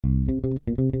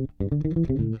Hey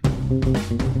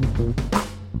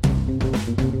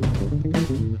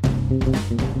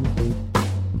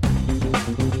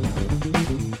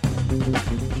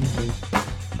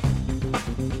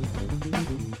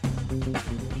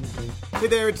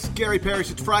there, it's Gary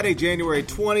Parrish. It's Friday, January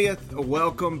 20th.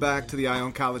 Welcome back to the Eye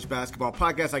on College Basketball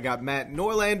Podcast. I got Matt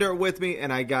Norlander with me,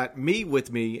 and I got me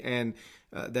with me, and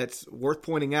that's worth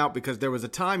pointing out because there was a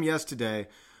time yesterday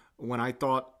when I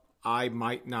thought I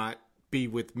might not be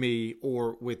with me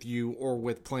or with you or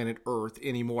with planet Earth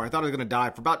anymore. I thought I was going to die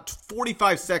for about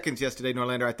 45 seconds yesterday,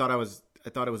 Norlander. I thought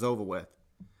it was over with.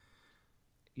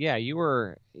 Yeah, you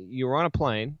were on a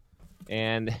plane,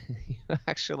 and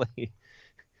actually.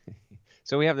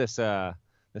 So we have this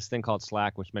thing called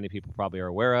Slack, which many people probably are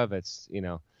aware of. It's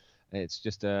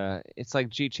just it's like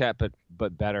GChat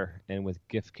but better and with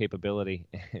GIF capability.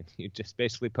 And you just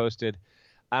basically posted,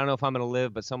 I don't know if I'm going to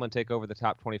live, but someone take over the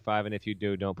top 25, and if you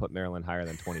do, don't put Maryland higher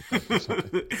than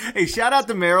 25. Hey, shout out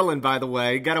to Maryland, by the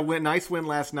way. Got a nice win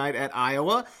last night at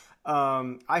Iowa.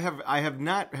 I have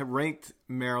not ranked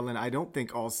Maryland, I don't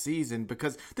think, all season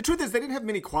because the truth is they didn't have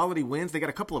many quality wins. They got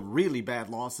a couple of really bad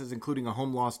losses, including a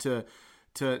home loss to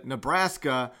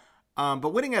Nebraska.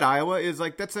 But winning at Iowa is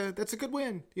like, that's a good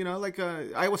win. You know, like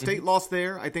Iowa State lost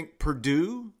there. I think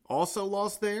Purdue also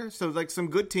lost there. So like some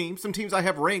good teams, some teams I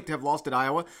have ranked have lost at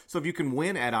Iowa. So if you can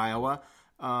win at Iowa,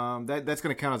 that's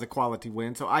going to count as a quality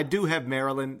win. So I do have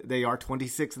Maryland. They are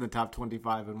 26 in the top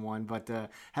 25 and 1, but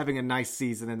having a nice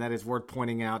season, and that is worth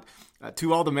pointing out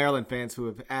to all the Maryland fans who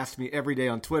have asked me every day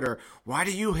on Twitter, why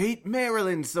do you hate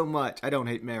Maryland so much? I don't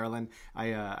hate Maryland.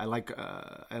 I like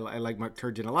Mark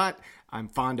Turgeon a lot. I'm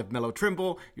fond of Melo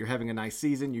Trimble. You're having a nice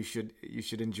season. You should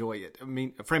enjoy it. I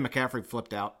mean, Fran McCaffrey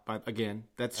flipped out, but again,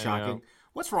 that's shocking.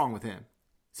 What's wrong with him?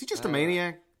 Is he just a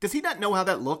maniac? Does he not know how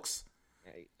that looks?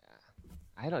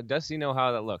 Does he know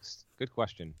how that looks? Good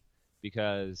question,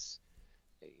 because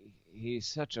he's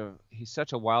such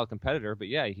a wild competitor. But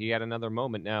yeah, he had another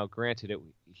moment. Now, granted,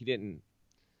 he didn't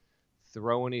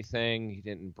throw anything. He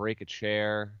didn't break a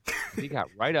chair. He got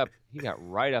right up. He got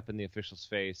right up in the official's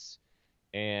face,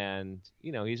 and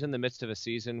he's in the midst of a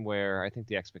season where I think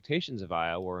the expectations of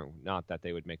Iowa were not that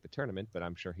they would make the tournament, but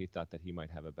I'm sure he thought that he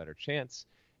might have a better chance.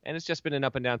 And it's just been an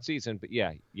up and down season. But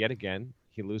yeah, yet again,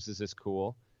 he loses his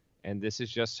cool. And this is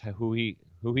just who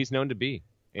he's known to be,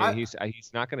 and he's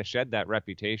not going to shed that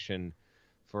reputation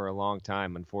for a long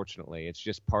time. Unfortunately, it's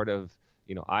just part of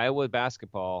Iowa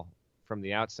basketball from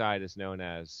the outside is known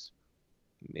as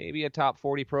maybe a top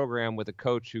 40 program with a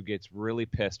coach who gets really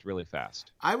pissed really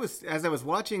fast. As I was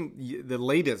watching the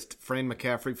latest Fran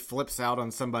McCaffrey flips out on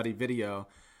somebody video,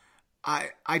 I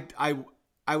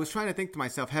was trying to think to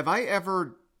myself, have I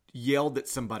ever yelled at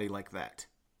somebody like that?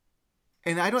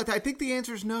 And I think the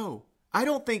answer is no. I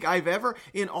don't think I've ever,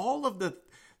 in all of the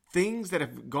things that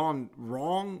have gone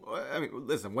wrong, I mean,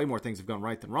 listen, way more things have gone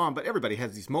right than wrong, but everybody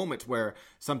has these moments where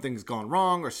something's gone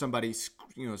wrong or somebody,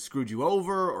 screwed you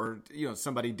over or,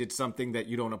 somebody did something that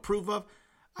you don't approve of.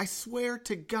 I swear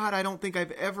to God, I don't think I've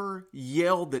ever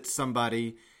yelled at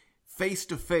somebody face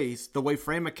to face the way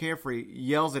Fran McCaffrey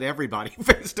yells at everybody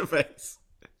face to face.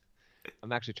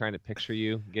 I'm actually trying to picture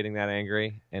you getting that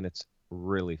angry, and it's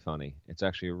really funny. It's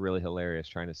actually really hilarious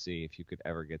trying to see if you could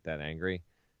ever get that angry.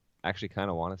 I actually kind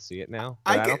of want to see it now,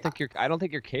 but I don't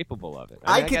think you're capable of it.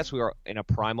 I guess we are in a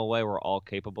primal way. We're all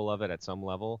capable of it at some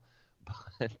level,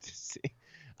 but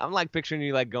I'm like picturing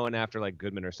you like going after like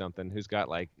Goodman or something, who's got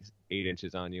like 8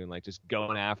 inches on you, and like just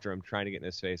going after him, trying to get in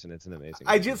his face, and it's an amazing.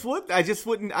 I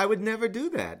would never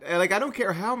do that. Like I don't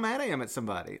care how mad I am at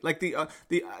somebody. Like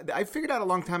I figured out a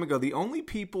long time ago, the only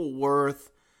people worth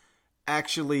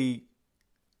actually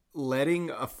letting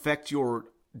affect your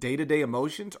day-to-day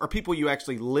emotions are people you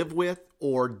actually live with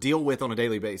or deal with on a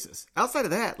daily basis. Outside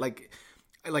of that,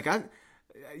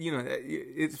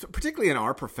 it's particularly in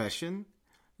our profession,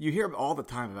 you hear all the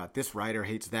time about this writer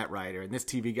hates that writer and this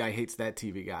TV guy hates that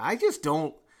TV guy. I just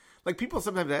don't, like, people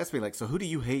sometimes ask me, like, so who do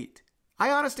you hate?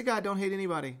 I honest to God don't hate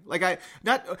anybody.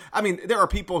 There are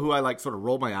people who I like sort of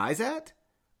roll my eyes at,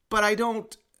 but I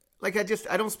don't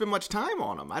spend much time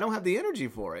on them. I don't have the energy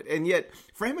for it. And yet,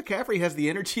 Fran McCaffrey has the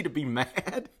energy to be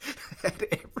mad at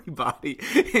everybody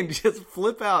and just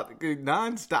flip out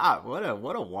nonstop.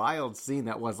 What a wild scene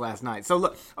that was last night. So,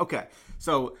 look, okay.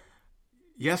 So,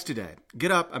 yesterday,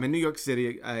 get up. I'm in New York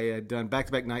City. I had done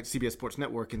back-to-back nights, CBS Sports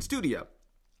Network in studio.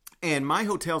 And my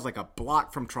hotel's like a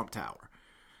block from Trump Tower.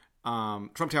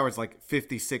 Trump Tower is like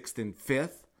 56th and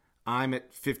 5th. I'm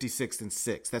at 56th and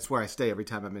 6th. That's where I stay every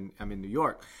time I'm in New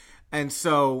York. And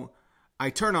so I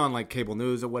turn on like cable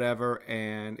news or whatever,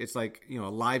 and it's like, a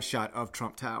live shot of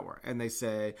Trump Tower. And they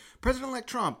say, President-elect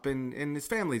Trump and his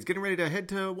family is getting ready to head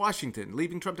to Washington,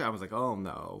 leaving Trump Tower. I was like, oh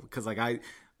no. Because like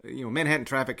Manhattan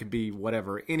traffic could be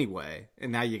whatever anyway.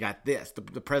 And now you got this.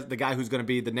 The guy who's going to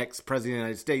be the next president of the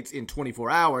United States in 24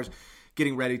 hours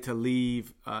getting ready to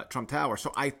leave Trump Tower.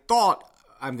 So I thought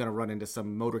I'm going to run into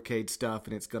some motorcade stuff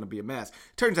and it's going to be a mess.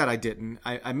 Turns out I didn't.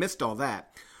 I missed all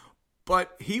that.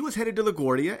 But he was headed to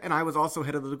LaGuardia, and I was also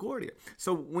headed to LaGuardia.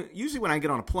 So usually when I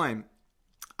get on a plane,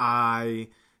 I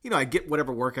get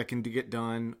whatever work I can get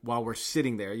done while we're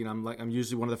sitting there. I'm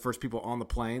usually one of the first people on the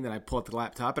plane. Then I pull up the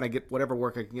laptop and I get whatever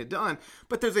work I can get done.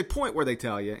 But there's a point where they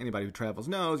tell you, anybody who travels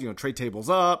knows, tray tables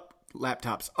up,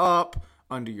 laptops up,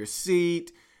 under your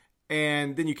seat.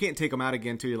 And then you can't take them out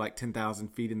again till you're like 10,000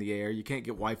 feet in the air. You can't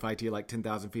get Wi-Fi till you're like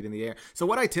 10,000 feet in the air. So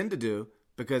what I tend to do,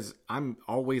 because I'm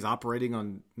always operating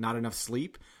on not enough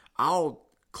sleep, I'll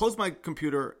close my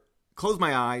computer, close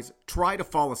my eyes, try to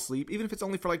fall asleep, even if it's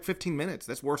only for like 15 minutes.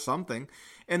 That's worth something.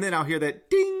 And then I'll hear that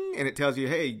ding, and it tells you,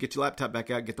 hey, get your laptop back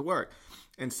out, get to work.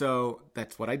 And so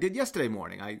that's what I did yesterday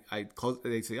morning. I closed,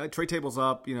 they say, tray table's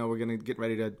up, we're going to get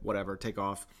ready to whatever, take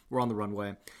off. We're on the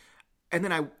runway. And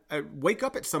then I wake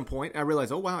up at some point, and I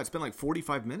realize, oh, wow, it's been like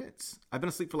 45 minutes. I've been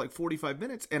asleep for like 45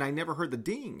 minutes, and I never heard the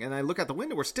ding. And I look out the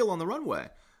window, we're still on the runway.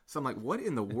 So I'm like, what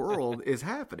in the world is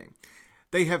happening?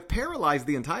 They have paralyzed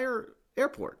the entire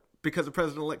airport because of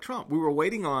President-elect Trump. We were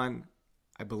waiting on,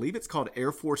 I believe it's called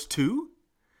Air Force Two,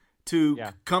 to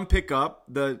come pick up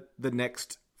the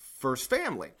next first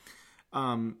family.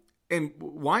 And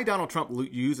why Donald Trump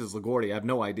uses LaGuardia, I have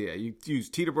no idea. You could use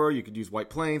Teterboro, you could use White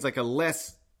Plains, like a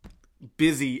less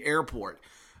busy airport.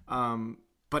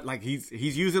 But like he's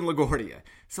using LaGuardia.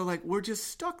 So like we're just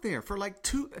stuck there for like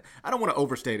I don't want to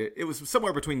overstate it. It was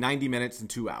somewhere between 90 minutes and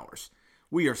 2 hours.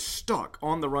 We are stuck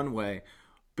on the runway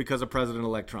because of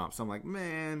President-elect Trump. So I'm like,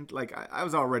 man, like I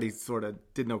was already sort of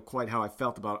didn't know quite how I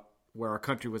felt about where our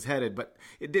country was headed, but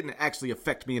it didn't actually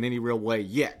affect me in any real way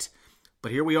yet.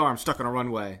 But here we are, I'm stuck on a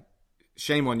runway.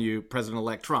 Shame on you,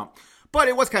 President-elect Trump. But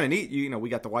it was kind of neat. We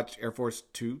got to watch Air Force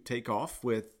Two take off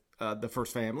with the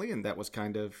first family, and that was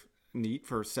kind of neat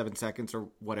for 7 seconds or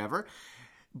whatever.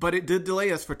 But it did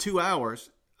delay us for 2 hours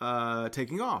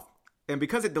taking off. And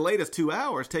because it delayed us 2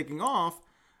 hours taking off,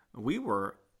 we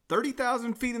were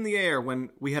 30,000 feet in the air when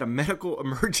we had a medical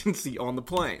emergency on the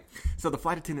plane. So the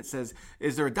flight attendant says,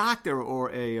 is there a doctor or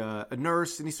a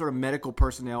nurse, any sort of medical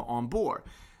personnel on board?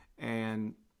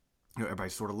 And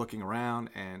everybody's sort of looking around,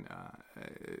 and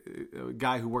a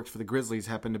guy who works for the Grizzlies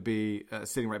happened to be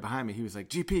sitting right behind me. He was like,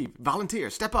 GP, volunteer,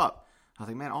 step up. I was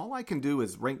like, man, all I can do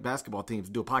is rank basketball teams,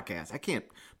 do a podcast. I can't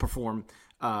perform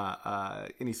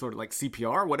any sort of like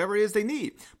CPR, whatever it is they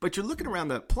need. But you're looking around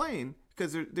the plane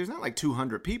because there's not like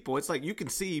 200 people. It's like you can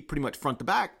see pretty much front to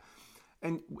back.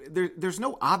 And there's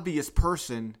no obvious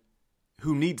person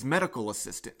who needs medical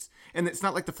assistance. And it's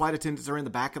not like the flight attendants are in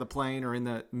the back of the plane or in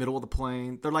the middle of the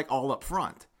plane. They're like all up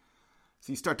front.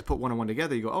 So you start to put one and one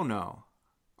together. You go, oh no,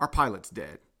 our pilot's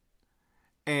dead.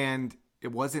 And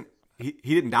it wasn't, he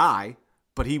didn't die,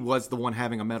 but he was the one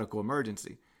having a medical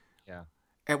emergency. Yeah.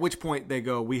 At which point they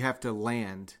go, we have to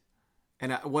land.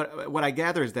 And what I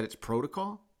gather is that it's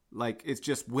protocol. Like it's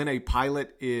just when a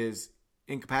pilot is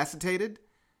incapacitated,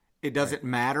 it doesn't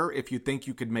matter if you think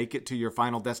you could make it to your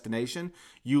final destination.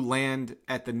 You land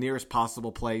at the nearest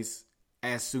possible place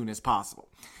as soon as possible.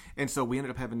 And so we ended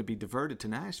up having to be diverted to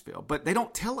Nashville. But they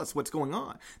don't tell us what's going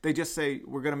on. They just say,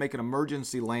 we're going to make an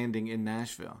emergency landing in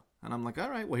Nashville. And I'm like,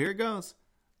 all right, well, here it goes.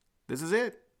 This is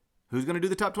it. Who's going to do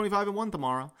the top 25 and 1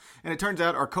 tomorrow? And it turns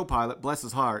out our co-pilot, bless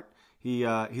his heart, he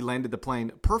landed the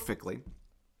plane perfectly.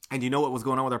 And you know what was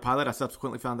going on with our pilot? I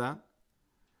subsequently found out.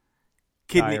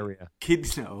 Diarrhea.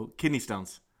 Kidney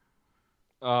stones.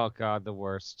 Oh God, the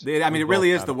worst. I mean, it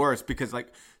really is the worst because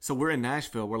so we're in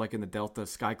Nashville. We're like in the Delta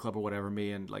Sky Club or whatever,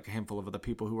 me and like a handful of other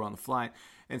people who were on the flight.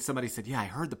 And somebody said, yeah, I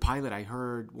heard the pilot.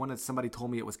 Somebody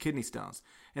told me it was kidney stones.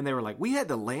 And they were like, we had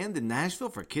to land in Nashville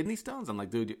for kidney stones? I'm like,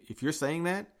 dude, if you're saying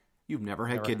that, you've never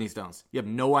had kidney stones. You have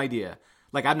no idea.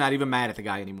 Like, I'm not even mad at the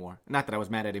guy anymore. Not that I was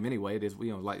mad at him anyway. It is,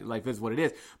 life is what it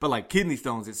is. But like kidney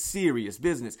stones is serious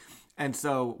business. And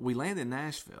so we land in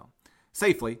Nashville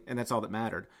safely, and that's all that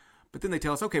mattered. But then they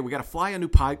tell us, okay, we got to fly a new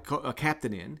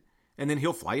captain in, and then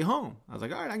he'll fly you home. I was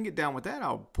like, all right, I can get down with that.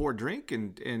 I'll pour a drink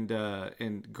and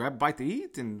grab a bite to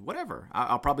eat and whatever.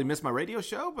 I'll probably miss my radio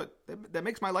show, but that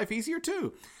makes my life easier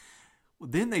too.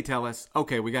 Then they tell us,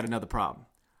 okay, we got another problem.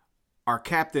 Our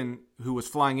captain who was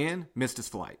flying in missed his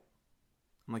flight.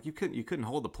 I'm like, you couldn't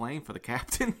hold the plane for the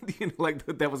captain, like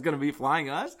that was going to be flying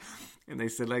us? And they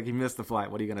said, like, he missed the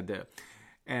flight. What are you going to do?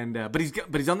 And but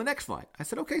he's on the next flight. I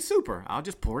said, okay, super. I'll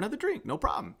just pour another drink, no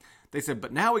problem. They said,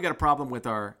 but now we got a problem with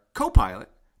our co-pilot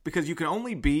because you can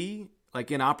only be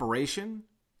like in operation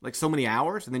like so many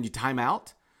hours and then you time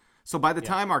out. So by the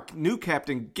time our new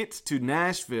captain gets to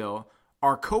Nashville,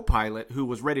 our co-pilot who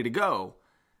was ready to go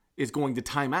is going to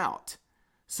time out.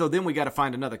 So then we got to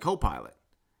find another co-pilot.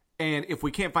 And if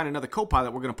we can't find another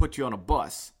co-pilot, we're going to put you on a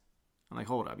bus. I'm like,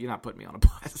 hold up, you're not putting me on a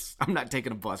bus. I'm not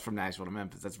taking a bus from Nashville to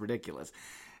Memphis. That's ridiculous.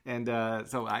 And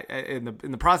so I, in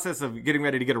the process of getting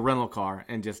ready to get a rental car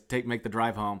and just make the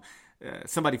drive home,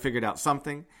 somebody figured out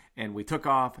something, and we took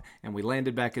off, and we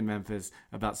landed back in Memphis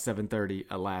about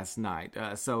 7:30 last night.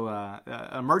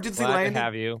 Emergency Glad landing. to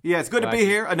have you. Yeah, it's good to be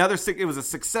here. It was a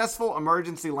successful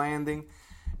emergency landing.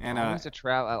 And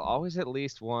always at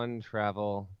least one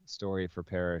travel story for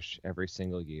Parrish every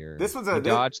single year. This was he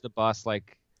dodged the bus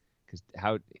because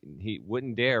he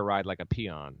wouldn't dare ride like a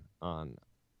peon on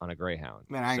a Greyhound.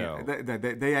 Man,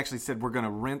 they actually said we're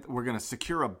gonna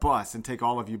secure a bus and take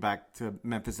all of you back to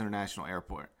Memphis International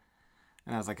Airport.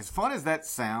 And I was like, as fun as that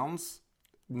sounds,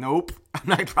 nope, I'm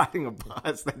not riding a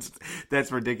bus.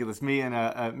 That's ridiculous. Me and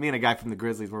a guy from the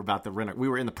Grizzlies were about to rent. We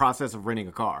were in the process of renting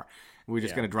a car. We were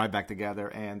just going to drive back together,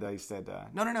 and he said,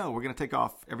 no, we're going to take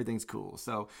off. Everything's cool.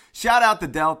 So shout out to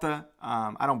Delta.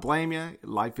 I don't blame you.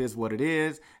 Life is what it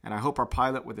is, and I hope our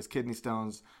pilot with his kidney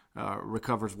stones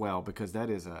recovers well because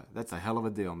that's a hell of a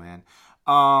deal, man.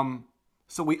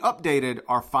 So we updated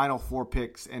our Final Four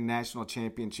picks and National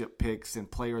Championship picks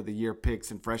and Player of the Year picks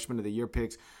and Freshman of the Year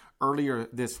picks earlier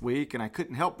this week, and I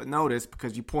couldn't help but notice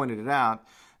because you pointed it out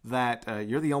that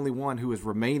you're the only one who is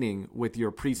remaining with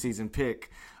your preseason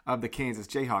pick of the Kansas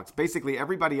Jayhawks. Basically,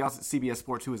 everybody else at CBS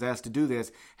Sports who was asked to do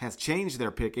this has changed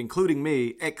their pick, including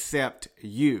me, except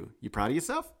you. You proud of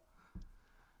yourself?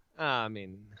 I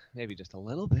mean, maybe just a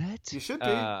little bit. You should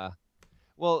be.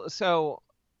 Well, so,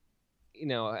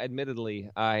 admittedly,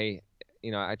 I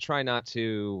try not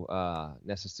to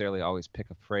necessarily always pick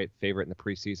a favorite in the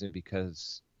preseason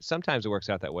because sometimes it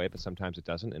works out that way, but sometimes it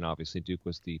doesn't. And obviously, Duke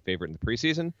was the favorite in the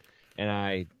preseason, and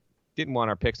I didn't want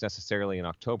our picks necessarily in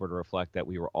October to reflect that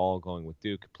we were all going with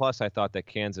Duke. Plus, I thought that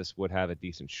Kansas would have a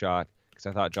decent shot because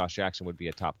I thought Josh Jackson would be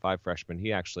a top 5 freshman.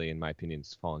 He actually, in my opinion,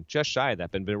 has fallen just shy of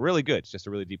that, but been really good. It's just a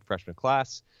really deep freshman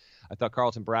class. I thought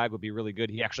Carlton Bragg would be really good.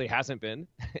 He actually hasn't been.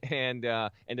 And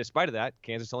despite of that,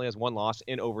 Kansas only has one loss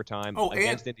in overtime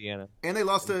against Indiana. And they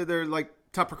lost to their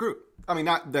top recruit. I mean,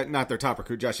 not their top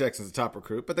recruit. Josh Jackson's a top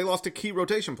recruit, but they lost a key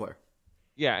rotation player.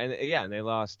 Yeah, and they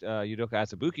lost Udoka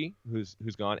Azubuike,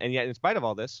 who's gone. And yet, in spite of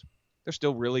all this, they're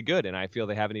still really good, and I feel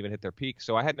they haven't even hit their peak.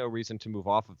 So I had no reason to move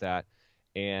off of that.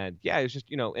 And yeah, it was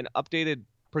just an updated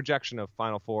projection of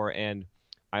Final Four. And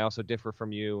I also differ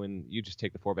from you, and you just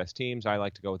take the 4 best teams. I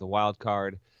like to go with a wild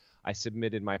card. I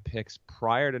submitted my picks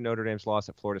prior to Notre Dame's loss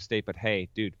at Florida State, but hey,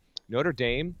 dude, Notre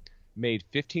Dame made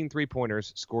 15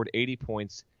 3-pointers, scored 80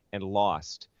 points, and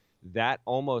lost. That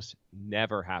almost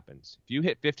never happens. If you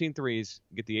hit 15 threes,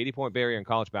 get the 80-point barrier in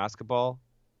college basketball,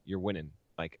 you're winning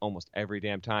like almost every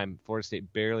damn time. Florida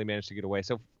State barely managed to get away.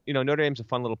 So, Notre Dame's a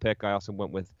fun little pick. I also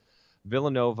went with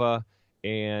Villanova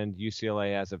and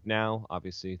UCLA as of now.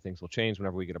 Obviously, things will change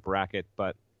whenever we get a bracket.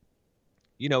 But,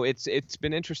 it's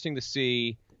been interesting to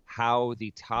see how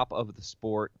the top of the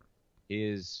sport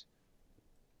is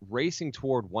racing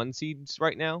toward 1 seeds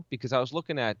right now. Because I was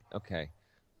looking at,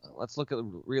 let's look at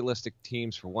realistic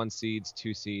teams for 1 seeds,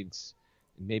 2 seeds,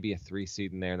 maybe a 3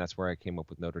 seed in there. And that's where I came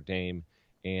up with Notre Dame.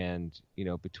 And,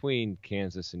 between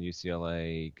Kansas and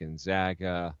UCLA,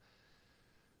 Gonzaga,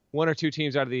 1 or 2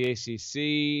 teams out of the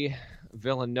ACC,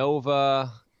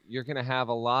 Villanova, you're going to have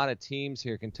a lot of teams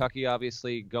here. Kentucky,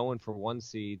 obviously, going for 1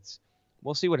 seeds.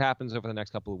 We'll see what happens over the next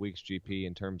couple of weeks, GP,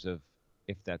 in terms of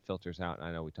if that filters out. And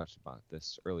I know we touched about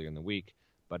this earlier in the week.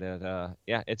 But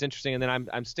it's interesting. And then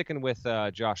I'm sticking with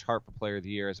Josh Hart for Player of the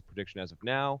Year as a prediction as of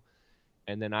now.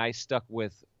 And then I stuck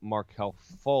with Markelle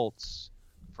Fultz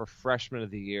for Freshman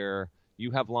of the Year.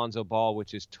 You have Lonzo Ball,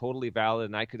 which is totally valid,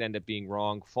 and I could end up being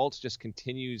wrong. Fultz just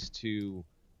continues to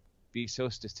be so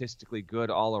statistically good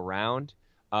all around.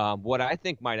 What I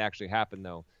think might actually happen,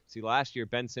 though, last year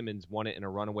Ben Simmons won it in a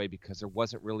runaway because there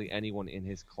wasn't really anyone in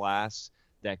his class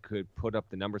that could put up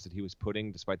the numbers that he was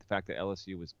putting, despite the fact that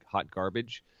LSU was hot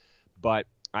garbage. But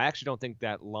I actually don't think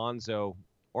that Lonzo,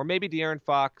 or maybe De'Aaron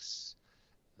Fox,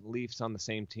 Leafs on the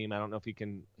same team. I don't know if he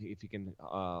can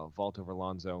vault over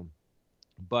Lonzo.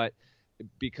 But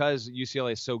because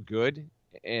UCLA is so good,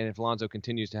 and if Lonzo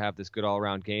continues to have this good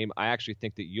all-around game, I actually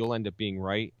think that you'll end up being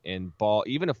right. And Ball,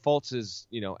 even if Fultz is,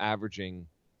 averaging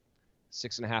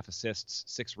 6.5 assists,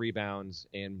 6 rebounds,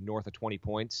 and north of 20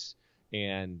 points,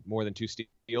 and more than 2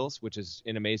 steals, which is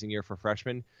an amazing year for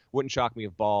freshmen. Wouldn't shock me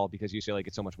if Ball, because UCLA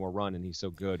gets so much more run and he's so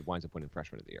good, winds up winning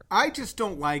Freshman of the Year. I just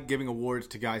don't like giving awards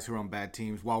to guys who are on bad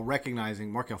teams while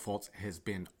recognizing Markelle Fultz has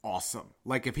been awesome.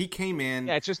 Like, if he came in...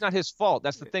 Yeah, it's just not his fault.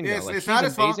 That's the thing, though. Like, it's not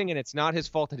his amazing, fault. and it's not his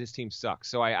fault that his team sucks.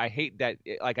 So I hate that.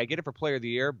 Like, I get it for Player of the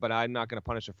Year, but I'm not going to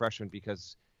punish a freshman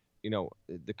because,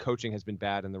 the coaching has been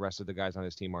bad and the rest of the guys on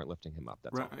his team aren't lifting him up.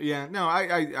 That's all. Yeah, no,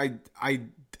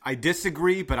 I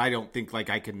disagree, but I don't think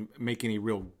like I can make any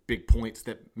real big points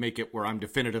that make it where I'm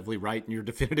definitively right and you're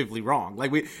definitively wrong.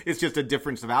 Like it's just a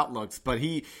difference of outlooks. But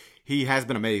he has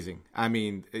been amazing. I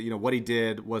mean, what he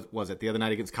did was it the other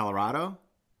night against Colorado?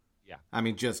 Yeah. I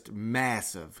mean, just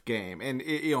massive game. And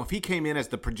if he came in as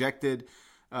the projected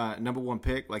number one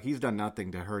pick, like he's done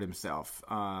nothing to hurt himself.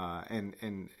 And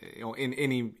in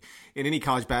any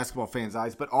college basketball fan's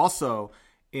eyes, but also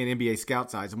in NBA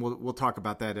scouts' eyes, and we'll talk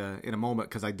about that in a moment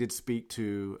because I did speak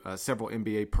to several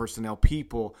NBA personnel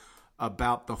people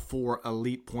about the 4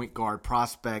 elite point guard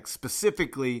prospects,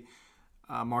 specifically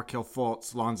Markelle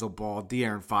Fultz, Lonzo Ball,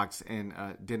 De'Aaron Fox, and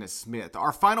Dennis Smith.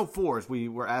 Our final 4s, we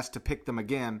were asked to pick them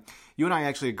again. You and I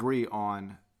actually agree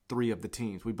on 3 of the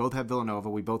teams. We both have Villanova,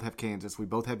 we both have Kansas, we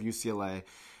both have UCLA,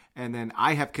 and then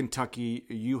I have Kentucky,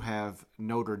 you have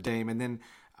Notre Dame, and then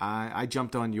I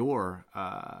jumped on your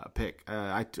pick.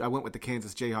 I went with the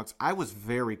Kansas Jayhawks. I was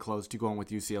very close to going with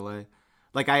UCLA.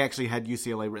 Like, I actually had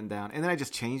UCLA written down. And then I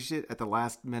just changed it at the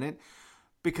last minute.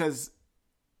 Because,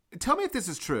 tell me if this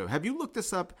is true. Have you looked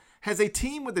this up? Has a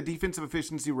team with a defensive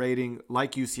efficiency rating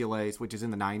like UCLA's, which is in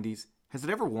the 90s, has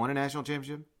it ever won a national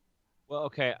championship? Well,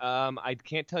 okay. I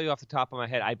can't tell you off the top of my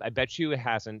head. I bet you it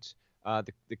hasn't.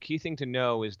 The key thing to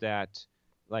know is that,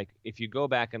 like, if you go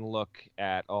back and look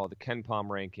at all the KenPom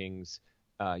rankings,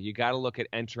 you got to look at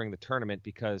entering the tournament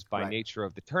because by nature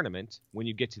of the tournament, when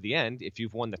you get to the end, if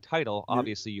you've won the title,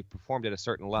 obviously you've performed at a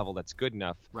certain level that's good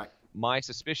enough. Right. My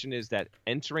suspicion is that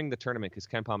entering the tournament, because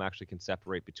KenPom actually can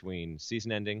separate between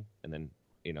season ending and then,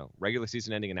 regular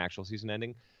season ending and actual season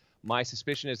ending. My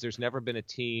suspicion is there's never been a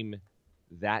team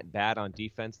that bad on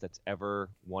defense that's ever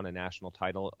won a national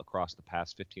title across the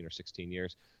past 15 or 16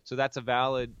 years. So that's a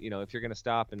valid, if you're going to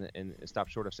stop and stop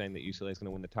short of saying that UCLA is going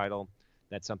to win the title,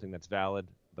 that's something that's valid.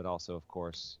 But also, of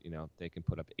course, they can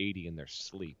put up 80 in their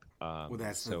sleep. Well,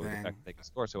 that's so the the thing. fact that they can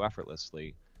score so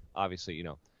effortlessly, obviously,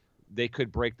 they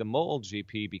could break the mold,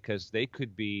 GP, because they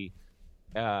could be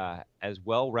as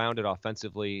well-rounded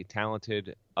offensively,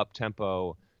 talented,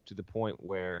 up-tempo, to the point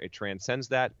where it transcends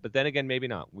that, but then again, maybe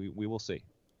not. We will see.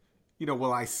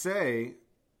 Well, I say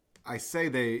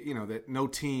they, that no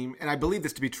team, and I believe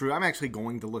this to be true. I'm actually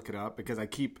going to look it up because I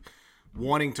keep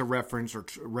wanting to reference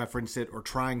it or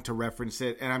trying to reference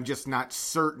it, and I'm just not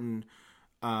certain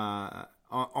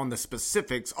on the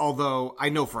specifics. Although I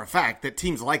know for a fact that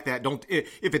teams like that don't.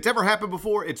 If it's ever happened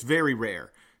before, it's very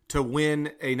rare to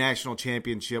win a national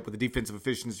championship with a defensive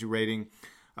efficiency rating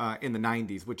in the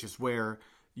 90s, which is where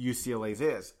UCLA's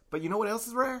is. But you know what else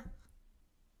is rare?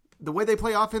 The way they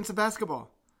play offensive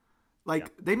basketball.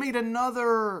 They made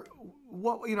another,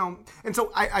 and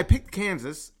so I picked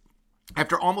Kansas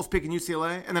after almost picking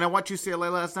UCLA, and then I watched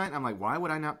UCLA last night, and I'm like, why would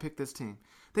I not pick this team?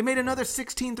 They made another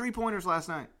 16 3-pointers last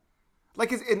night.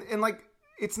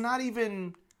 It's not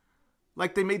even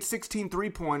like they made 16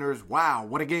 3-pointers. Wow,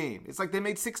 what a game. It's like they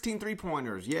made 16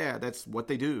 3-pointers. Yeah, that's what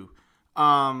they do.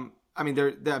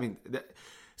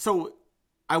 So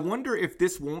I wonder if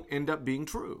this won't end up being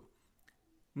true.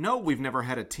 No, we've never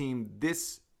had a team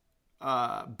this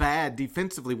bad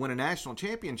defensively win a national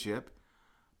championship,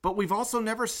 but we've also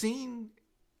never seen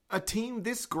a team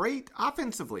this great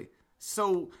offensively.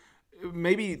 So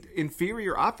maybe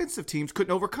inferior offensive teams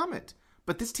couldn't overcome it,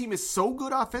 but this team is so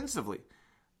good offensively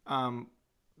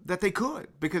that they could,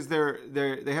 because they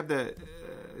have the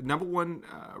number one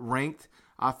ranked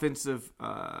offensive.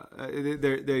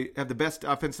 They have the best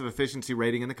offensive efficiency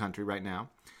rating in the country right now.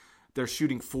 They're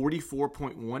shooting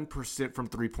 44.1% from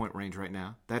 3-point range right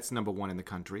now. That's number one in the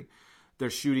country. They're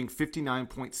shooting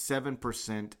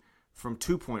 59.7% from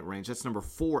 2-point range. That's number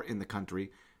 4 in the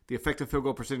country. The effective field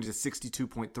goal percentage is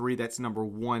 62.3. That's number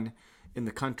 1 in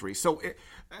the country. So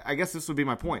I guess this would be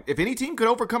my point. If any team could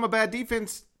overcome a bad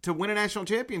defense to win a national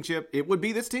championship, it would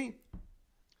be this team.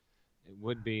 It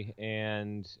would be.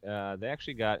 And they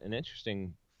actually got an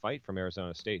interesting fight from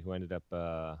Arizona State, who ended up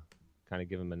kind of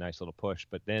giving them a nice little push.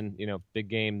 But then, big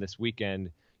game this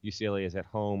weekend. UCLA is at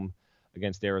home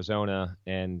against Arizona.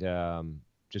 And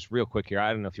just real quick here,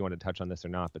 I don't know if you want to touch on this or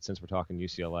not, but since we're talking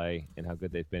UCLA and how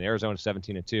good they've been, Arizona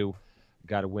 17-2,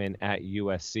 got a win at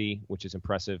USC, which is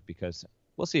impressive because,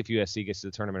 We'll see if USC gets to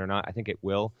the tournament or not. I think it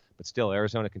will, but still,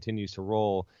 Arizona continues to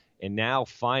roll. And now,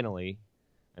 finally,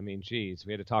 I mean, geez,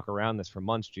 we had to talk around this for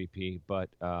months, GP, but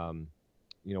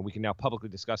we can now publicly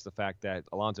discuss the fact that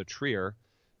Alonzo Trier,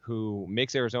 who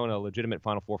makes Arizona a legitimate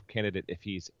Final Four candidate if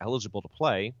he's eligible to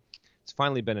play, it's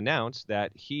finally been announced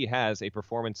that he has a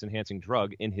performance-enhancing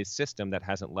drug in his system that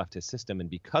hasn't left his system, and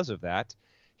because of that,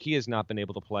 he has not been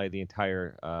able to play the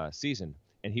entire season.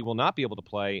 And he will not be able to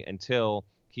play until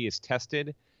he is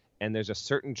tested and there's a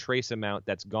certain trace amount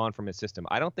that's gone from his system.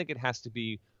 I don't think it has to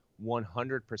be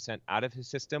 100% out of his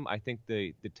system. I think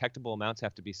the detectable amounts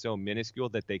have to be so minuscule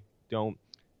that they don't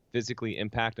physically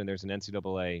impact, and there's an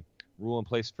NCAA rule in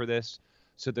place for this.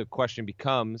 So the question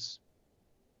becomes,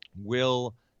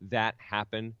 will that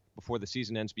happen before the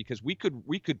season ends? Because we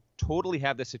could totally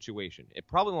have this situation. It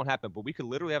probably won't happen, but we could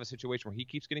literally have a situation where he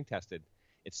keeps getting tested.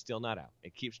 It's still not out.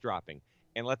 It keeps dropping.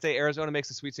 And let's say Arizona makes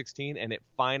the Sweet 16 and it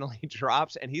finally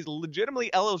drops and he's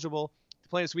legitimately eligible to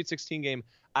play in a Sweet 16 game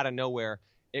out of nowhere.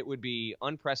 It would be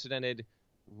unprecedented,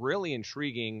 really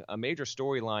intriguing, a major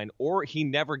storyline, or he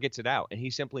never gets it out and he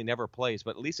simply never plays.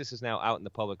 But at least this is now out in the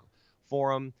public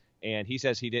forum, and he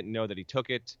says he didn't know that he took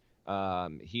it.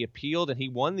 He appealed and he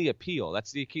won the appeal.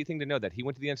 That's the key thing to know, that he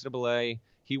went to the NCAA,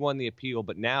 he won the appeal,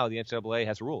 but now the NCAA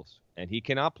has rules and he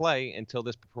cannot play until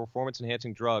this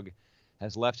performance-enhancing drug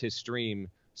has left his stream.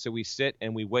 So we sit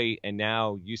and we wait, and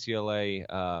now UCLA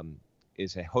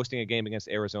is hosting a game against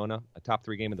Arizona, a top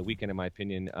 3 game of the weekend, in my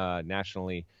opinion,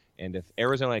 nationally. And if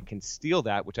Arizona can steal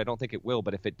that, which I don't think it will,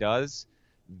 but if it does,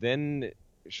 then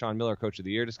Sean Miller, Coach of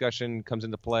the Year discussion comes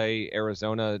into play.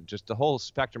 Arizona, just the whole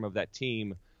spectrum of that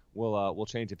team will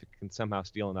change if it can somehow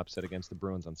steal an upset against the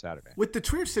Bruins on Saturday. With the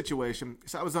Trier situation,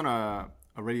 so I was on a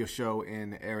radio show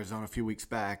in Arizona a few weeks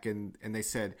back, and they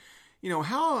said, do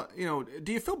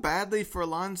you feel badly for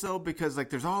Alonzo? Because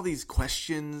there's all these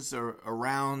questions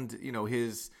around,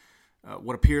 his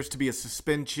what appears to be a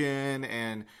suspension,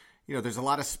 and there's a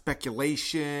lot of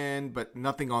speculation, but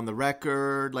nothing on the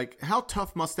record. How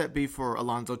tough must that be for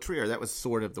Alonzo Trier? That was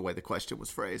sort of the way the question was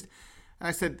phrased. And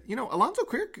I said, Alonzo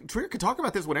Trier could talk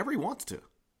about this whenever he wants to.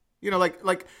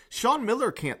 Like Sean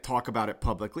Miller can't talk about it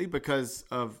publicly because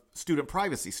of student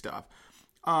privacy stuff.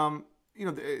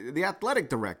 The athletic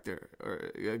director,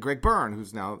 Greg Byrne,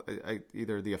 who's now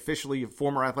either the officially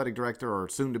former athletic director or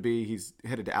soon to be, he's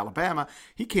headed to Alabama.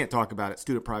 He can't talk about it,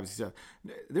 student privacy stuff.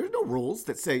 There's no rules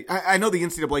that say, I know the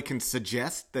NCAA can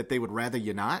suggest that they would rather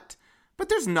you not, but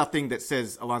there's nothing that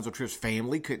says Alonzo Trier's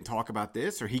family couldn't talk about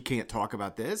this or he can't talk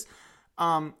about this.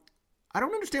 I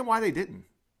don't understand why they didn't.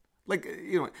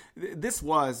 This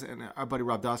was, and our buddy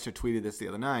Rob Doster tweeted this the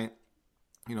other night,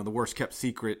 the worst kept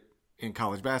secret in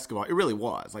college basketball. It really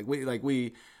was.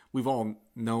 We've all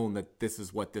known that this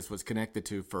is what this was connected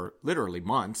to for literally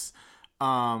months.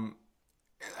 I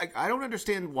don't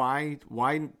understand why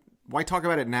talk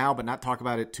about it now but not talk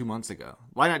about it 2 months ago.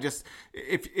 Why not just,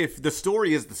 if the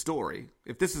story is the story,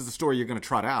 if this is the story you're going to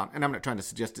trot out, and I'm not trying to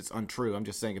suggest it's untrue, I'm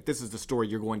just saying if this is the story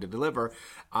you're going to deliver,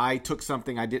 I took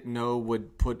something I didn't know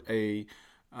would put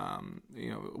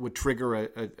would trigger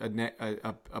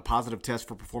a positive test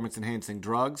for performance enhancing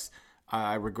drugs.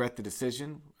 I regret the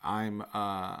decision. I'm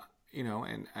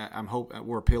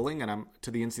we're appealing, and I'm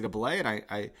to the NCAA,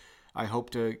 and I hope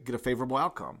to get a favorable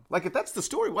outcome. If that's the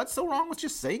story, what's so wrong with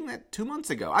just saying that 2 months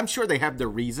ago? I'm sure they have their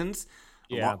reasons.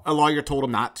 Yeah. A lawyer told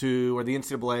them not to, or the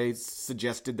NCAA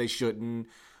suggested they shouldn't.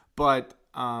 But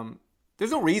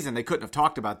there's no reason they couldn't have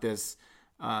talked about this.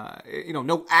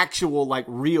 No actual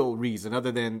real reason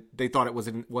other than they thought it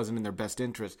wasn't in their best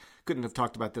interest. Couldn't have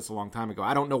talked about this a long time ago.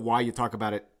 I don't know why you talk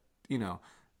about it,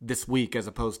 this week as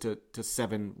opposed to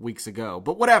 7 weeks ago.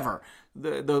 But whatever.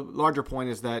 The larger point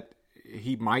is that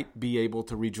he might be able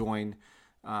to rejoin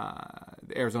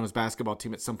Arizona's basketball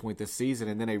team at some point this season,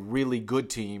 and then a really good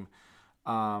team,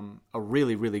 a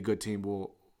really, really good team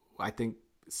will, I think,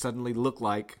 suddenly look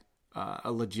like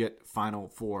a legit Final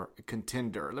Four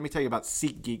contender. Let me tell you about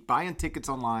SeatGeek. Buying tickets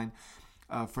online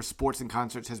for sports and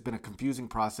concerts has been a confusing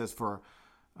process for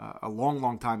a long,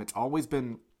 long time. It's always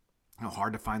been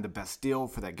hard to find the best deal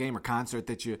for that game or concert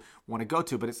that you want to go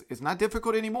to, but it's not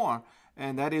difficult anymore,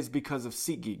 and that is because of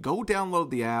SeatGeek. Go download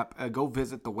the app, go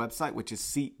visit the website, which is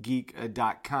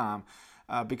SeatGeek.com,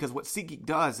 because what SeatGeek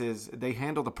does is they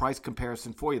handle the price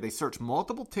comparison for you. They search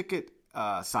multiple ticket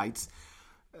sites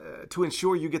to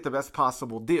ensure you get the best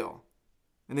possible deal,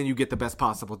 and then you get the best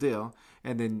possible deal,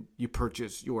 and then you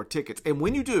purchase your tickets. And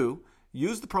when you do,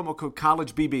 use the promo code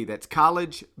CollegeBB. That's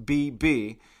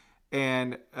CollegeBB.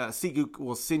 And SeatGeek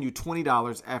will send you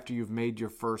 $20 after you've made your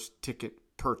first ticket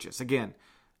purchase. Again,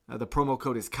 the promo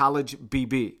code is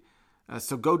CollegeBB.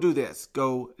 So go do this.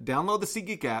 Go download the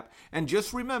SeatGeek app, and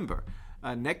just remember,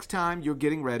 next time you're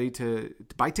getting ready to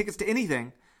buy tickets to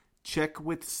anything, check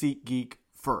with SeatGeek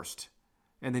first.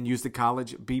 And then use the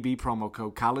College BB promo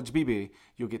code, College BB.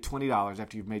 You'll get $20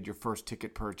 after you've made your first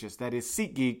ticket purchase. That is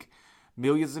SeatGeek,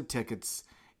 millions of tickets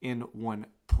in one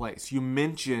place. You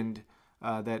mentioned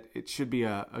that it should be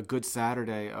a good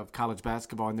Saturday of college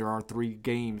basketball, and there are 3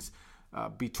 games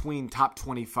between top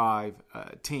 25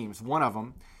 teams. One of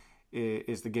them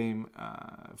is the game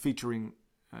featuring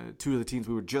 2 of the teams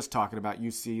we were just talking about,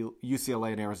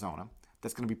 UCLA and Arizona.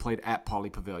 That's going to be played at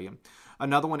Pauley Pavilion.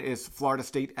 Another one is Florida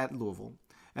State at Louisville.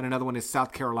 And another one is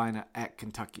South Carolina at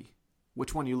Kentucky.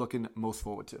 Which one are you looking most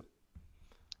forward to?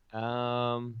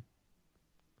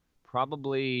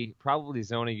 Probably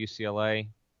Zona UCLA,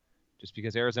 just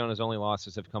because Arizona's only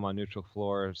losses have come on neutral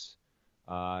floors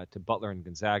to Butler and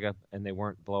Gonzaga, and they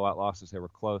weren't blowout losses. They were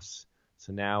close.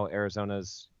 So now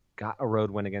Arizona's got a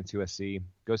road win against USC,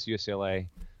 goes to UCLA.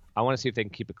 I want to see if they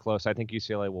can keep it close. I think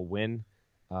UCLA will win.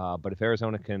 But if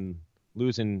Arizona can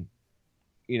lose in,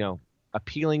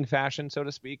 appealing fashion, so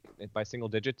to speak, by single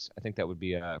digits, I think that would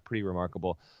be pretty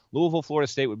remarkable. Louisville, Florida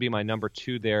State would be my number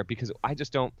 2 there, because I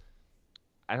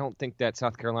don't think that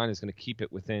South Carolina is going to keep it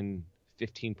within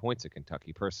 15 points of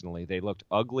Kentucky, personally. They looked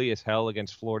ugly as hell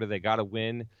against Florida. They got a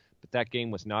win, but that game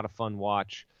was not a fun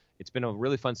watch. It's been a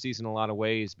really fun season in a lot of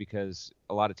ways because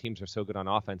a lot of teams are so good on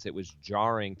offense. It was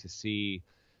jarring to see,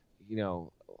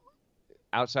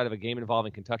 outside of a game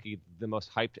involving Kentucky, the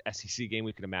most hyped SEC game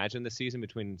we could imagine this season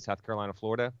between South Carolina and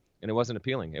Florida, and it wasn't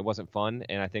appealing. It wasn't fun,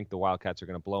 and I think the Wildcats are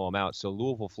going to blow them out. So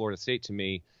Louisville, Florida State, to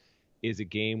me, is a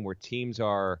game where teams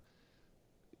are,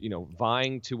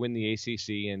 vying to win the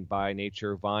ACC and by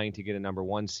nature vying to get a number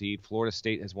 1 seed. Florida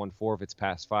State has won 4 of its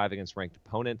past 5 against ranked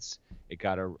opponents. It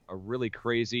got a really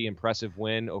crazy, impressive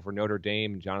win over Notre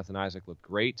Dame, and Jonathan Isaac looked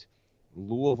great.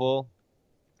 Louisville,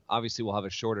 obviously, will have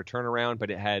a shorter turnaround, but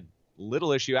it had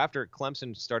little issue. After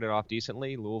Clemson started off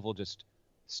decently, Louisville just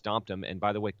stomped them. And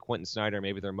by the way, Quentin Snyder,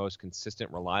 maybe their most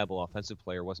consistent, reliable offensive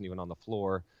player, wasn't even on the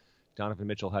floor. Donovan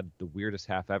Mitchell had the weirdest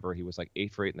half ever. He was like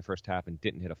 8 for 8 in the first half and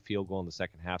didn't hit a field goal in the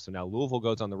second half. So now Louisville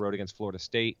goes on the road against Florida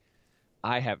State.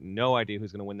 I have no idea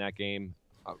who's going to win that game.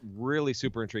 Really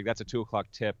super intrigued. That's a 2:00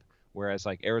 tip, whereas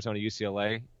like Arizona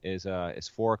UCLA is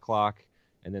 4:00,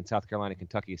 and then South Carolina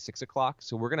Kentucky is 6:00.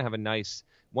 So we're going to have a nice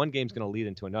one game's going to lead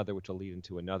into another, which will lead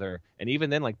into another. And even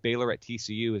then, like Baylor at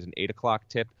TCU is an 8:00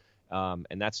 tip.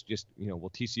 And that's just, will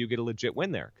TCU get a legit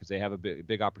win there because they have a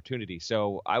big opportunity.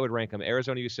 So I would rank them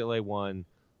Arizona UCLA 1,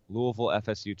 Louisville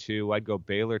FSU 2. I'd go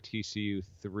Baylor TCU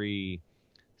 3,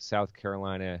 South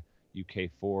Carolina UK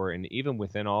 4. And even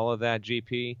within all of that,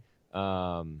 GP,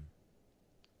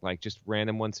 like just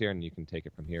random ones here, and you can take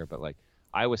it from here. But like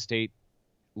Iowa State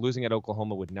losing at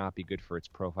Oklahoma would not be good for its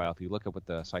profile. If you look at what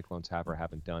the Cyclones have or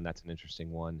haven't done, that's an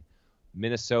interesting one.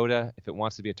 Minnesota, if it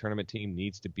wants to be a tournament team,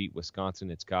 needs to beat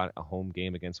Wisconsin. It's got a home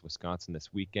game against Wisconsin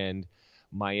this weekend.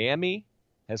 Miami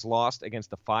has lost against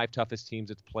the 5 toughest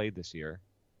teams it's played this year,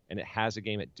 and it has a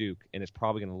game at Duke, and it's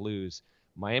probably going to lose.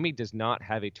 Miami does not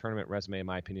have a tournament resume, in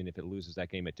my opinion, if it loses that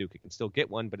game at Duke. It can still get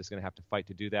one, but it's going to have to fight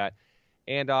to do that.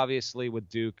 And obviously with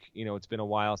Duke, it's been a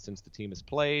while since the team has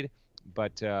played.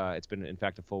 But it's been, in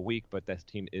fact, a full week. But that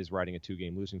team is riding a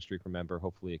 2-game losing streak, remember.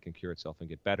 Hopefully it can cure itself and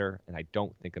get better. And I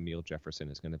don't think Emile Jefferson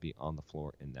is going to be on the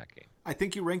floor in that game. I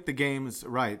think you ranked the games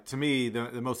right. To me,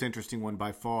 the most interesting one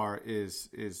by far is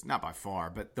not by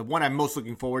far, but the one I'm most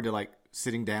looking forward to, like,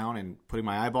 sitting down and putting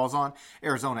my eyeballs on,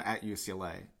 Arizona at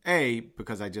UCLA.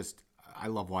 Because I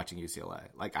love watching UCLA.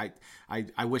 Like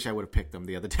I wish I would have picked them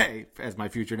the other day as my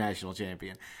future national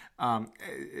champion,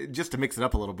 just to mix it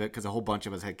up a little bit because a whole bunch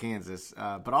of us had Kansas,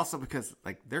 but also because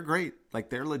like they're great, like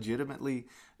they're legitimately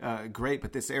great.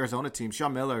 But this Arizona team,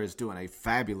 Sean Miller is doing a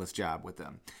fabulous job with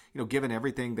them. Given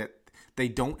everything that they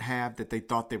don't have that they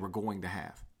thought they were going to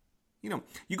have.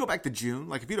 You go back to June.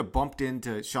 Like if you'd have bumped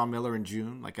into Sean Miller in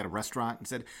June, like at a restaurant, and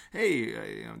said, "Hey,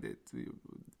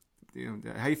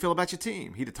 how you feel about your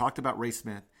team?" He'd have talked about Ray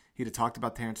Smith. He'd have talked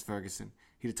about Terrence Ferguson.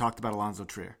 He'd have talked about Alonzo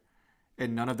Trier.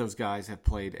 And none of those guys have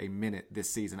played a minute this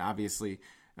season. Obviously,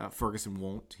 Ferguson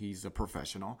won't. He's a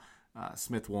professional.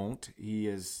 Smith won't. He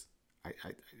is.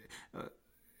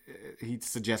 He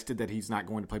suggested that he's not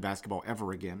going to play basketball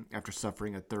ever again after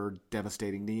suffering a 3rd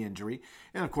devastating knee injury.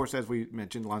 And, of course, as we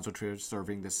mentioned, Alonzo Trier is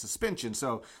serving this suspension.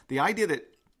 So the idea that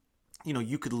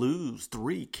you could lose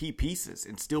 3 key pieces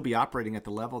and still be operating at the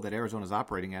level that Arizona's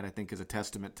operating at, I think is a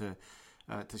testament to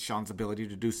Sean's ability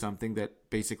to do something that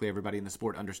basically everybody in the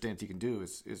sport understands he can do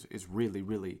is really,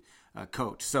 really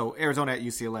coach. So Arizona at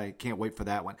UCLA, can't wait for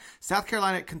that one. South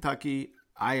Carolina at Kentucky,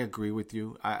 I agree with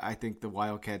you. I think the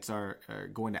Wildcats are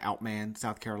going to outman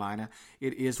South Carolina.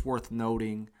 It is worth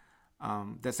noting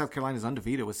that South Carolina is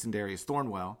undefeated with Sindarius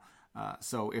Thornwell.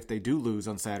 So if they do lose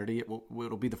on Saturday,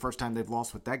 it'll be the first time they've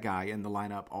lost with that guy in the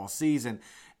lineup all season.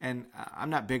 And I'm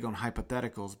not big on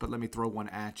hypotheticals, but let me throw one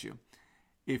at you.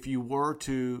 If you were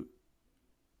to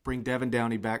bring Devin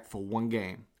Downey back for one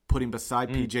game, put him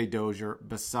beside P.J. Dozier,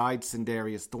 beside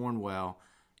Sindarius Thornwell,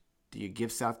 do you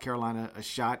give South Carolina a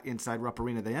shot inside Rupp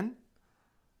Arena then?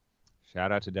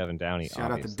 Shout out to Devin Downey.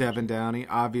 Shout out to Devin Downey,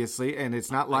 obviously. And it's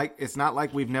not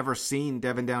like we've never seen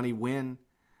Devin Downey win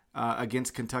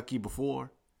against Kentucky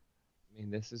before. I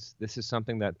mean, this is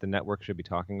something that the network should be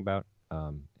talking about.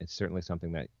 It's certainly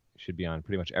something that should be on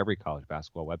pretty much every college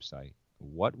basketball website.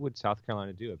 What would South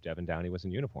Carolina do if Devin Downey was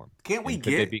in uniform? Could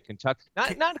they beat Kentucky?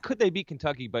 Not could they beat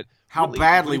Kentucky, but how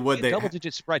badly would they?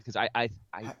 Double-digit spread, because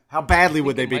how badly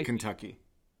would they beat Kentucky?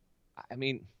 I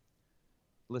mean,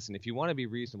 listen, if you want to be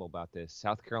reasonable about this,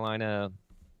 South Carolina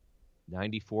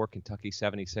 94, Kentucky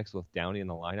 76 with Downey in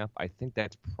the lineup, I think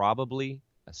that's probably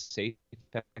a safe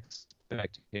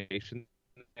expectation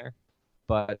there.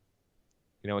 But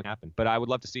you know what happened. But I would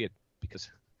love to see it,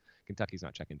 because Kentucky's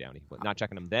not checking Downey. Not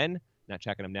checking him then, not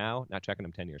checking him now, not checking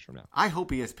him 10 years from now. I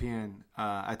hope ESPN,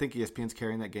 I think ESPN's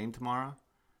carrying that game tomorrow.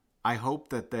 I hope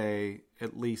that they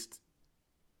at least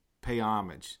pay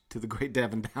homage to the great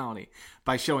Devin Downey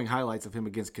by showing highlights of him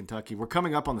against Kentucky. We're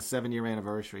coming up on the 7-year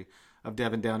anniversary of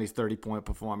Devin Downey's 30-point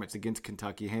performance against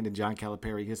Kentucky, handing John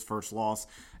Calipari his first loss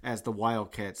as the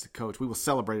Wildcats coach. We will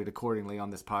celebrate it accordingly on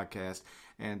this podcast.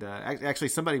 And actually,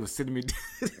 somebody was sending me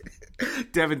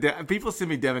people send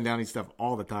me Devin Downey stuff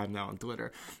all the time now on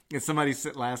Twitter. And somebody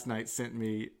last night sent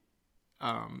me,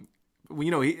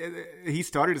 he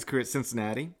started his career at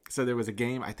Cincinnati. So there was a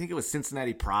game, I think it was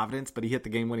Cincinnati-Providence, but he hit the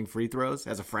game-winning free throws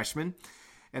as a freshman.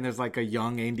 And there's like a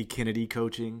young Andy Kennedy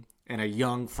coaching, and a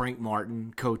young Frank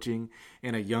Martin coaching,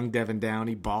 and a young Devin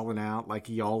Downey balling out like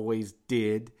he always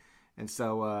did. And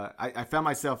so I found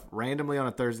myself randomly on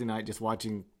a Thursday night just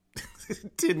watching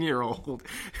 10-year-old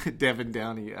Devin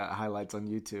Downey highlights on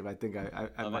YouTube. I think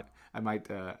I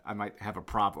might have a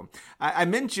problem. I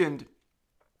mentioned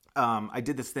I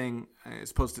did this thing.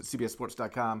 It's posted at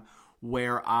CBSSports.com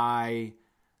where I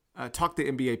talked to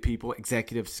NBA people,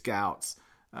 executive scouts,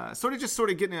 sort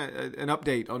of getting an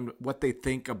update on what they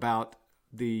think about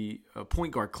the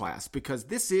point guard class, because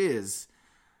this is.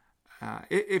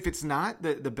 If it's not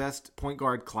the best point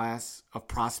guard class of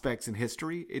prospects in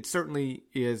history, it certainly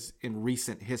is in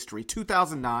recent history.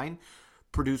 2009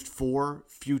 produced 4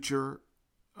 future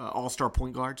all-star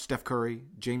point guards: Steph Curry,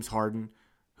 James Harden,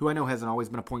 who I know hasn't always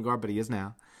been a point guard, but he is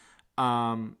now,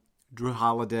 Drew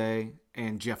Holiday,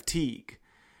 and Jeff Teague.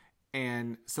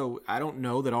 And so I don't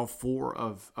know that all 4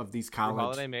 of these college. Drew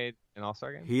Holiday made an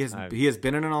all-star game? He has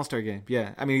been in an all-star game,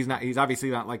 yeah. I mean, he's obviously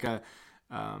not like a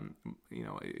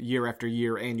year after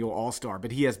year annual all-star,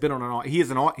 but he has been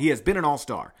he has been an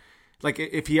all-star. Like,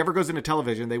 if he ever goes into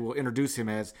television, they will introduce him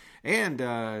as and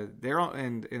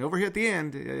over here at the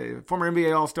end, former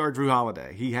NBA all-star Drew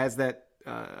Holiday. He has that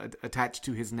attached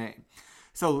to his name.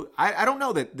 So I don't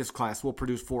know that this class will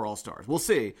produce 4 all-stars. We'll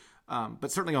see,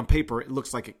 but certainly on paper it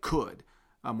looks like it could.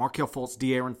 Markelle Fultz,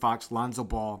 De'Aaron Fox, Lonzo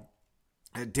Ball,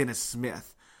 Dennis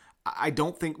Smith. I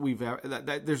don't think we've ever.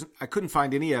 I couldn't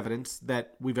find any evidence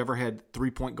that we've ever had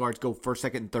 3-point guards go first,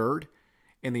 second, and third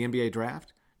in the NBA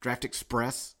draft. Draft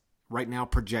Express right now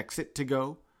projects it to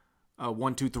go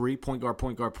 1, 2, 3, point guard,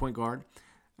 point guard, point guard.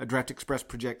 Draft Express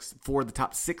projects 4 of the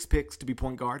top 6 picks to be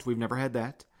point guards. We've never had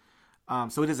that.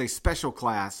 So it is a special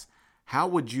class. How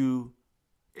would you?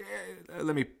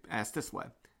 Let me ask this way: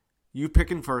 you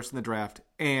picking first in the draft,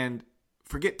 and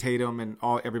forget Tatum and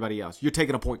everybody else. You're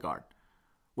taking a point guard.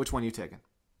 Which one are you taking?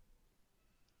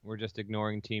 We're just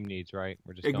ignoring team needs, right?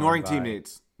 We're just ignoring team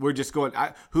needs. We're just going.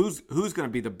 Who's going to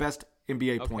be the best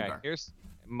NBA point guard? Here's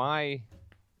my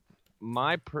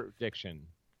prediction.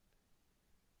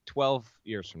 12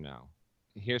 years from now,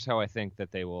 here's how I think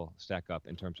that they will stack up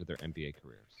in terms of their NBA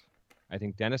careers. I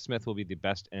think Dennis Smith will be the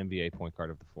best NBA point guard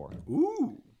of the 4.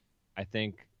 Ooh. I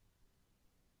think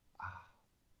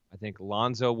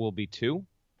Lonzo will be 2.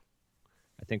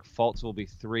 I think Fultz will be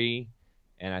 3.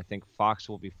 And I think Fox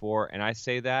will be 4. And I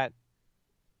say that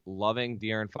loving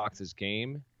De'Aaron Fox's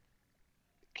game.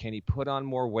 Can he put on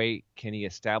more weight? Can he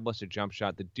establish a jump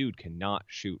shot? The dude cannot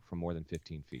shoot from more than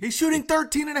 15 feet. He's shooting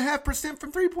 13.5%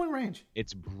 from three-point range.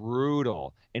 It's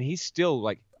brutal. And he's still,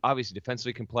 like, obviously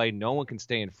defensively can play. No one can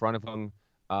stay in front of him.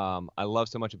 I love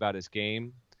so much about his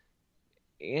game.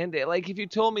 And, like, if you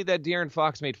told me that De'Aaron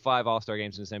Fox made 5 All-Star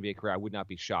games in his NBA career, I would not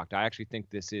be shocked. I actually think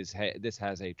this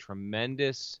has a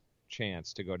tremendous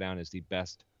chance to go down as the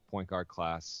best point guard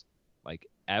class like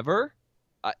ever.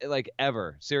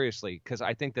 Ever, seriously, because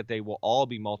I think that they will all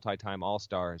be multi-time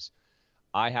All-Stars.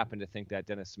 I happen to think that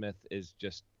Dennis Smith is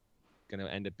just going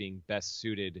to end up being best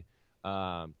suited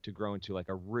to grow into like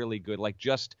a really good, like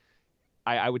just,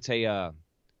 I would say a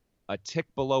tick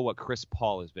below what Chris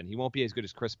Paul has been. He won't be as good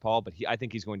as Chris Paul, but I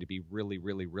think he's going to be really,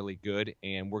 really, really good.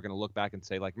 And we're going to look back and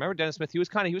say, like, remember Dennis Smith? He was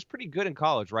pretty good in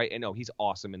college, right? And no, he's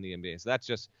awesome in the NBA. So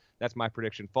that's my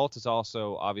prediction. Fultz is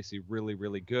also obviously really,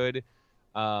 really good.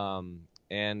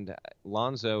 And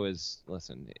Lonzo is,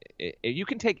 listen, you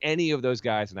can take any of those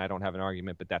guys, and I don't have an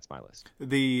argument, but that's my list.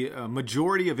 The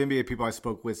majority of NBA people I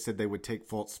spoke with said they would take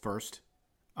Fultz first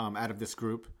out of this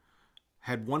group.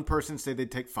 Had one person say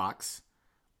they'd take Fox.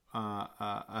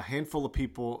 A handful of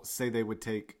people say they would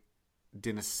take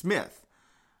Dennis Smith.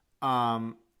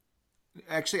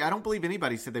 Actually, I don't believe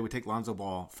anybody said they would take Lonzo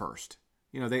Ball first.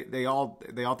 You know, they all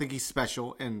think he's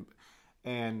special and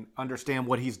understand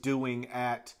what he's doing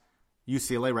at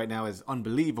UCLA right now is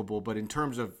unbelievable. But in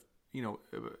terms of, you know,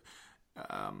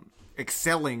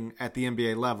 excelling at the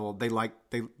NBA level, they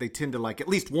tend to like at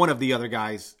least one of the other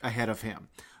guys ahead of him.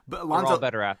 But Lonzo, they're all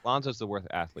better. Lonzo's the worst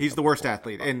athlete. He's the worst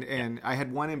athlete. And I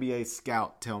had one NBA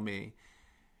scout tell me,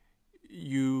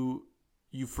 you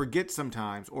forget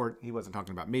sometimes, or he wasn't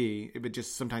talking about me, but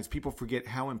just sometimes people forget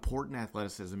how important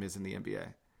athleticism is in the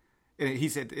NBA. And he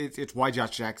said it's why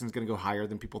Josh Jackson's going to go higher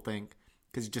than people think,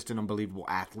 because he's just an unbelievable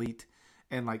athlete.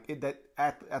 And that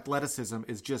athleticism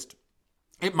is just,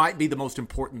 it might be the most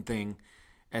important thing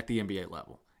at the NBA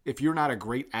level. If you're not a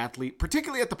great athlete,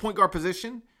 particularly at the point guard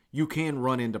position, you can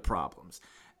run into problems.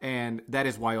 And that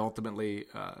is why ultimately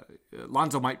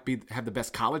Lonzo might have the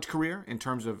best college career in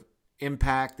terms of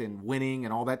impact and winning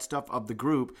and all that stuff of the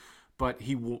group, but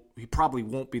he probably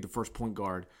won't be the first point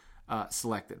guard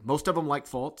selected. Most of them like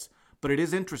Fultz, but it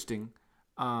is interesting.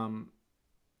 A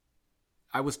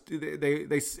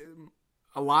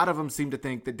lot of them seem to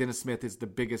think that Dennis Smith is the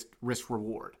biggest risk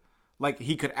reward. Like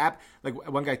he could like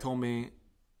one guy told me,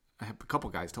 a couple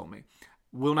guys told me,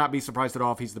 will not be surprised at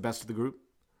all if he's the best of the group.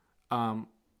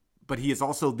 But he is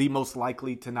also the most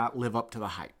likely to not live up to the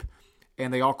hype.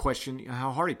 And they all question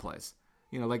how hard he plays.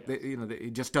 He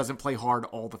just doesn't play hard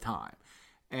all the time.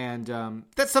 And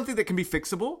that's something that can be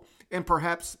fixable. And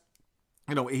perhaps,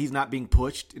 he's not being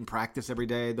pushed in practice every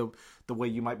day the way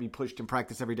you might be pushed in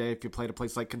practice every day if you played a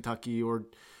place like Kentucky or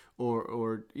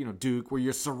Duke, where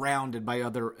you're surrounded by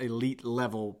other elite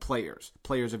level players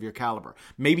of your caliber.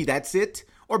 Maybe that's it,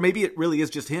 or maybe it really is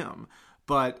just him.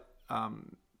 But that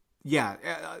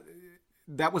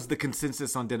was the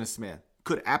consensus on Dennis Smith.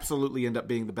 Could absolutely end up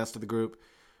being the best of the group,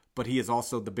 but he is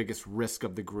also the biggest risk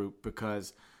of the group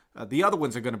because the other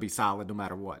ones are going to be solid no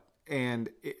matter what, and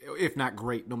if not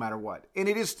great no matter what. And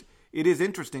it is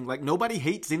interesting. Like, nobody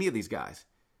hates any of these guys.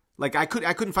 Like, I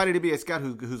couldn't find an NBA scout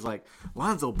who's like,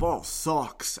 Lonzo Ball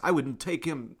sucks. I wouldn't take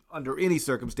him under any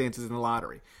circumstances in the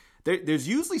lottery. There's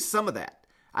usually some of that.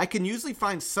 I can usually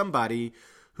find somebody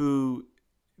who,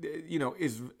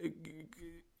 is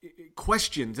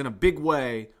questions in a big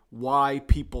way why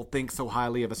people think so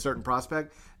highly of a certain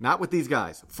prospect. Not with these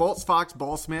guys. Fultz, Fox,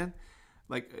 Ball, Smith.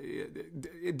 Like,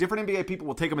 different NBA people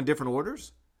will take them in different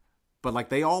orders, but like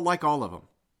they all like all of them.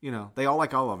 They all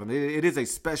like all of them. It is a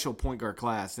special point guard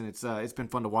class, and it's been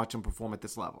fun to watch them perform at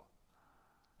this level.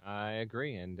 I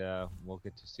agree, and we'll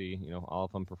get to see all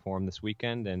of them perform this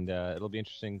weekend, and it'll be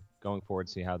interesting going forward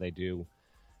to see how they do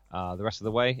the rest of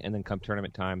the way. And then come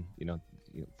tournament time,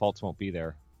 Fultz won't be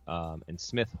there, and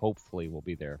Smith hopefully will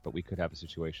be there, but we could have a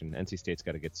situation. NC State's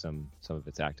got to get some of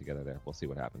its act together there. We'll see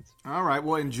what happens. All right,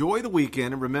 well, enjoy the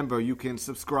weekend, and remember, you can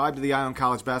subscribe to the Eye on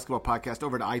College Basketball Podcast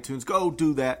over to iTunes. Go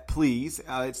do that, please.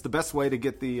 It's the best way to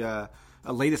get the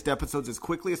latest episodes as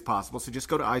quickly as possible. So just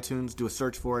go to iTunes, do a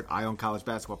search for it, Eye on College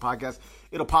Basketball Podcast.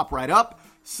 It'll pop right up.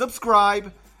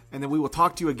 Subscribe, and then we will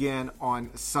talk to you again on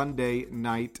Sunday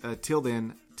night. Till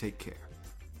then, take care.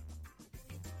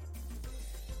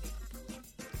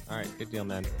 All right, good deal,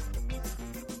 man.